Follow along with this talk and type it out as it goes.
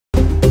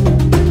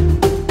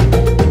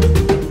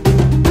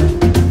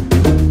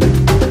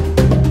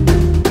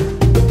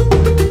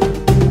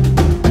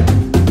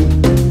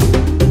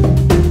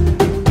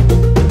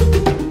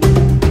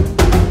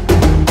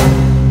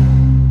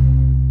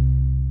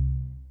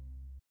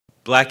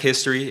Black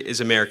history is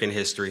American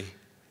history,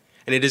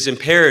 and it is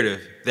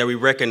imperative that we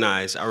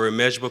recognize our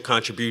immeasurable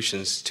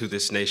contributions to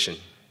this nation.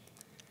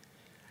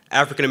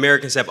 African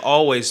Americans have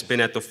always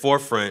been at the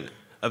forefront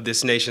of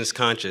this nation's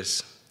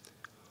conscience.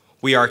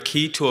 We are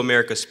key to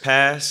America's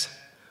past,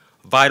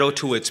 vital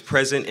to its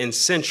present, and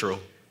central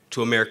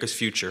to America's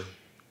future.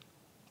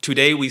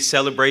 Today, we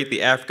celebrate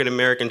the African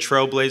American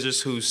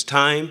trailblazers whose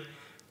time,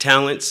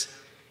 talents,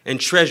 and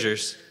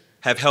treasures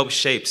have helped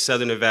shape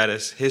Southern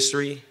Nevada's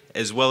history,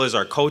 as well as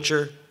our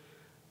culture,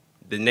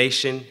 the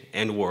nation,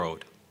 and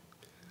world.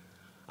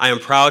 I am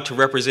proud to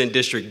represent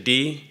District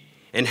D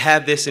and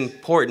have this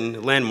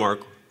important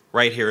landmark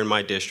right here in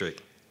my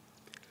district.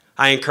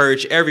 I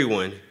encourage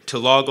everyone to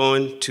log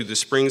on to the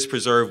Springs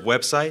Preserve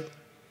website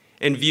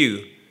and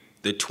view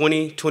the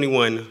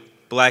 2021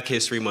 Black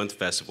History Month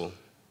Festival.